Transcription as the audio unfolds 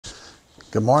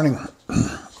Good morning.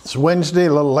 It's Wednesday,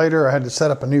 a little later. I had to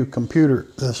set up a new computer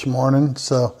this morning.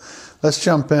 So let's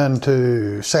jump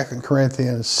into 2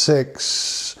 Corinthians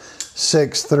 6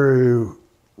 through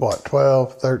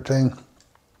 12, 13.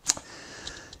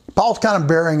 Paul's kind of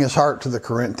bearing his heart to the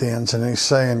Corinthians, and he's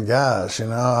saying, guys,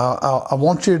 I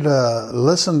want you to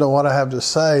listen to what I have to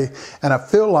say, and I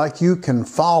feel like you can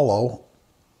follow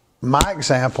my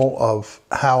example of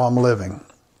how I'm living.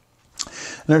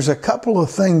 There's a couple of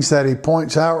things that he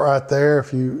points out right there.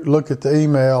 If you look at the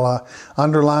email, I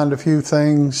underlined a few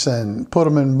things and put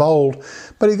them in bold.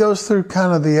 But he goes through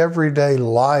kind of the everyday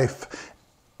life,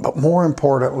 but more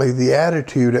importantly, the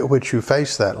attitude at which you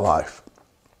face that life.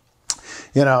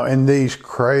 In these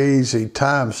crazy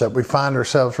times that we find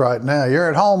ourselves right now, you're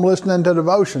at home listening to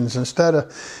devotions instead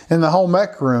of in the home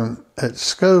ec room at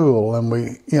school. And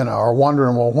we, are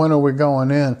wondering, well, when are we going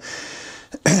in?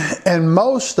 And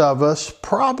most of us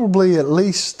probably at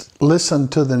least listen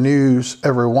to the news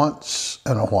every once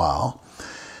in a while.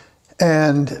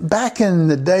 And back in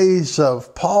the days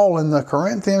of Paul and the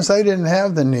Corinthians, they didn't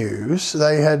have the news.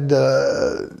 They had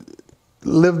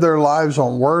lived their lives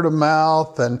on word of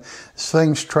mouth, and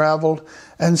things traveled.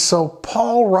 And so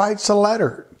Paul writes a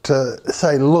letter to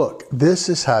say, look, this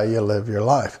is how you live your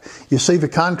life. You see the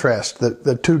contrast,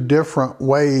 the two different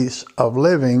ways of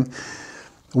living.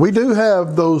 We do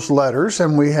have those letters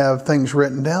and we have things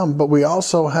written down, but we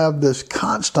also have this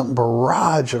constant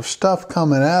barrage of stuff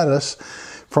coming at us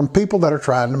from people that are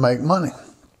trying to make money.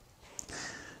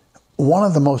 One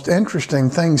of the most interesting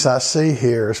things I see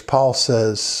here is Paul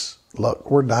says, look,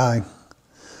 we're dying,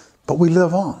 but we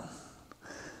live on.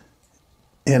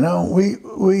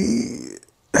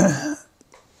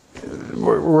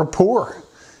 We're poor,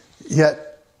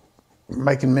 yet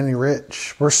making many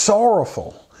rich. We're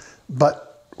sorrowful, but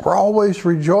we're always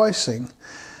rejoicing.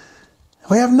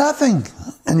 We have nothing,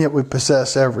 and yet we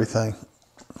possess everything.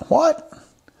 What?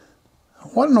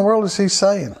 What in the world is he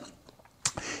saying?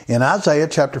 In Isaiah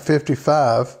chapter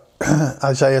 55,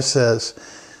 Isaiah says,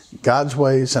 God's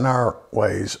ways and our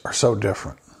ways are so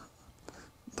different.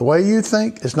 The way you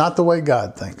think is not the way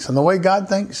God thinks, and the way God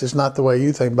thinks is not the way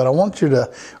you think. But I want you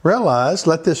to realize,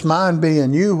 let this mind be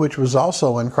in you, which was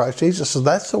also in Christ Jesus. So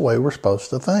that's the way we're supposed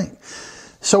to think.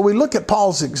 So we look at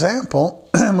Paul's example,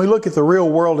 and we look at the real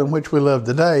world in which we live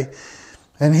today,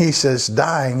 and he says,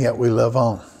 dying, yet we live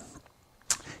on.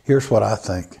 Here's what I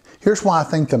think. Here's why I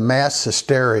think the mass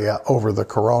hysteria over the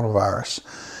coronavirus.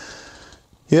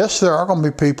 Yes, there are going to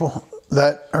be people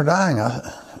that are dying. I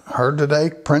heard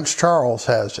today Prince Charles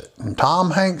has it, and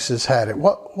Tom Hanks has had it.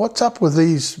 What's up with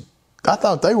these? I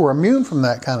thought they were immune from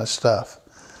that kind of stuff.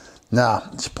 Now,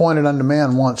 it's appointed unto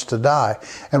man once to die.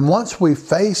 And once we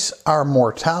face our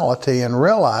mortality and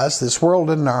realize this world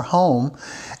isn't our home,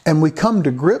 and we come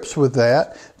to grips with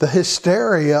that, the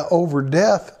hysteria over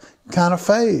death kind of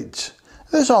fades.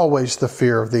 There's always the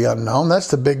fear of the unknown. That's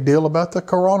the big deal about the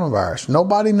coronavirus.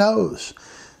 Nobody knows.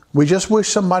 We just wish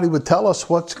somebody would tell us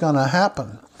what's going to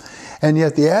happen. And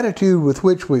yet the attitude with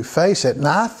which we face it, and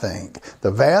I think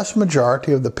the vast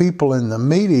majority of the people in the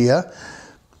media,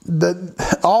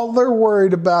 that all they're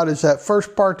worried about is that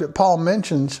first part that Paul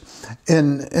mentions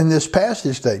in this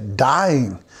passage, that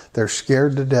dying. They're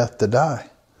scared to death to die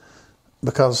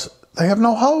because they have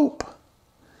no hope.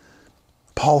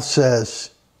 Paul says,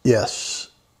 yes,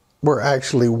 we're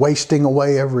actually wasting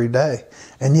away every day,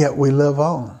 and yet we live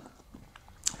on.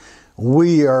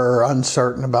 We are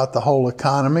uncertain about the whole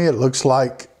economy. It looks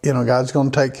like, God's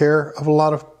going to take care of a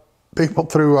lot of people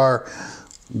through our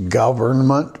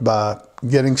government by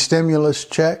getting stimulus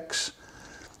checks.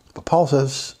 But Paul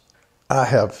says, I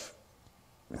have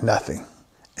nothing,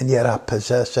 and yet I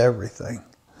possess everything.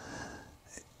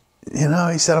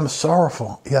 He said, I'm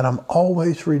sorrowful, yet I'm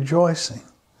always rejoicing.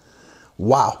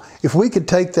 Wow. If we could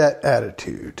take that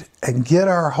attitude and get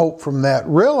our hope from that,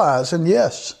 realizing,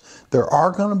 yes, there are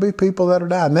going to be people that are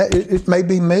dying. It may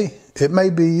be me. It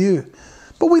may be you.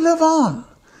 But we live on.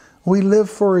 We live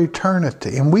for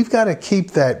eternity. And we've got to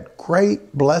keep that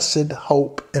great, blessed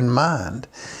hope in mind.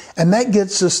 And that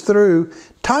gets us through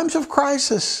times of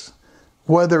crisis,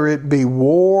 whether it be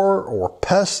war or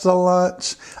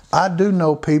pestilence. I do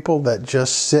know people that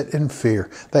just sit in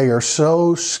fear. They are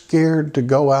so scared to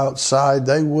go outside,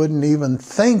 they wouldn't even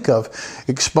think of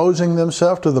exposing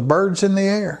themselves to the birds in the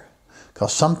air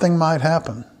because something might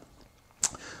happen.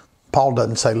 Paul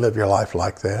doesn't say live your life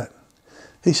like that.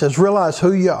 He says, realize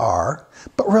who you are,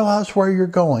 but realize where you're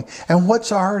going and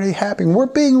what's already happening. We're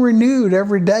being renewed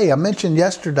every day. I mentioned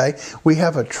yesterday, we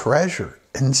have a treasure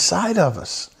inside of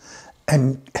us.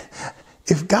 And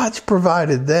if God's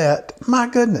provided that, my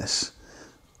goodness,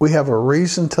 we have a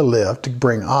reason to live to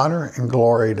bring honor and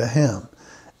glory to Him.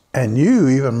 And you,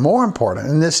 even more important,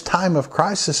 in this time of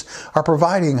crisis, are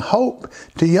providing hope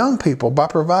to young people by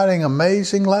providing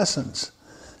amazing lessons.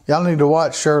 Y'all need to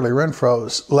watch Shirley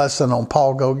Renfro's lesson on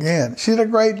Paul Gauguin. She did a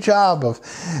great job of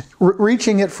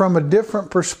reaching it from a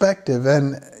different perspective.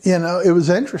 And, it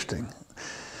was interesting.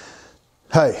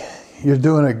 Hey, you're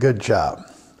doing a good job.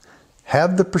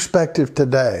 Have the perspective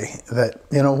today that,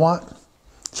 you know what?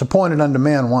 It's appointed unto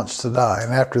man once to die,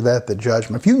 and after that, the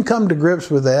judgment. If you can come to grips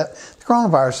with that, the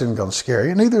coronavirus isn't going to scare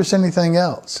you, neither is anything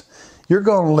else. You're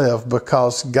going to live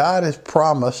because God has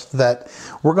promised that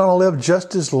we're going to live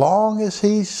just as long as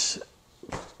He's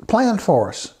planned for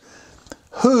us.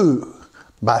 Who,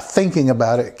 by thinking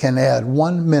about it, can add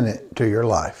 1 minute to your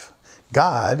life?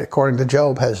 God, according to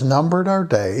Job, has numbered our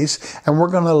days, and we're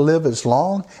going to live as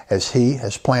long as He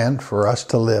has planned for us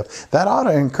to live. That ought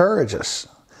to encourage us,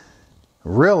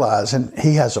 realizing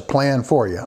He has a plan for you.